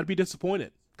a month, I'd be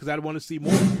disappointed because I'd want to see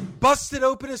more. Busted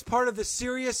Open is part of the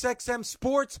SiriusXM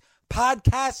Sports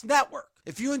Podcast Network.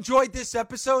 If you enjoyed this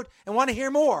episode and want to hear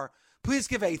more, please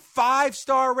give a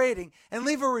 5-star rating and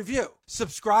leave a review.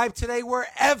 Subscribe today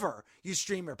wherever you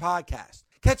stream your podcast.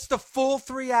 Catch the full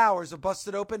 3 hours of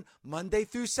Busted Open Monday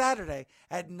through Saturday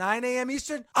at 9 a.m.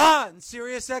 Eastern on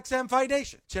SiriusXM Fight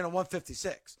Nation, channel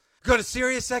 156. Go to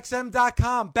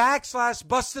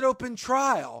SiriusXM.com/Busted Open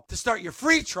Trial to start your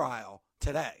free trial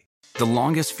today. The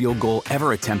longest field goal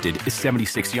ever attempted is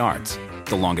 76 yards.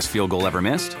 The longest field goal ever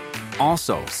missed?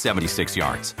 Also 76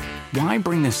 yards. Why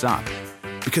bring this up?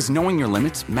 Because knowing your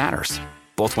limits matters,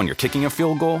 both when you're kicking a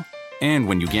field goal and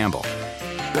when you gamble.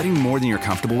 Betting more than you're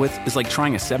comfortable with is like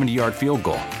trying a 70-yard field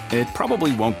goal. It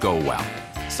probably won't go well.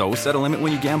 So set a limit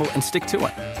when you gamble and stick to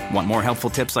it. Want more helpful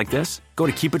tips like this? Go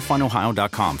to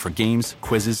keepitfunohio.com for games,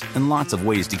 quizzes, and lots of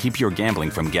ways to keep your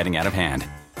gambling from getting out of hand.